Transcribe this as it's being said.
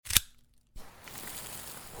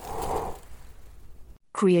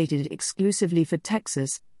Created exclusively for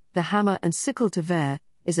Texas, the Hammer and Sickle TVER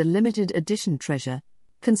is a limited edition treasure,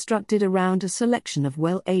 constructed around a selection of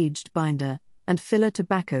well-aged binder and filler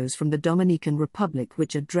tobaccos from the Dominican Republic,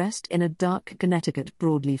 which are dressed in a dark Connecticut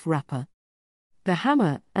broadleaf wrapper. The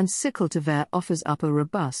Hammer and Sickle TVER offers up a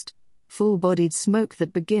robust, full-bodied smoke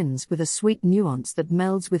that begins with a sweet nuance that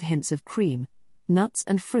melds with hints of cream, nuts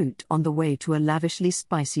and fruit on the way to a lavishly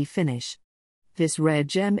spicy finish. This rare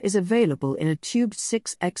gem is available in a tubed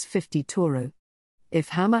 6x50 Toro. If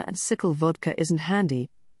Hammer and Sickle vodka isn't handy,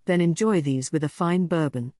 then enjoy these with a fine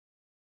bourbon.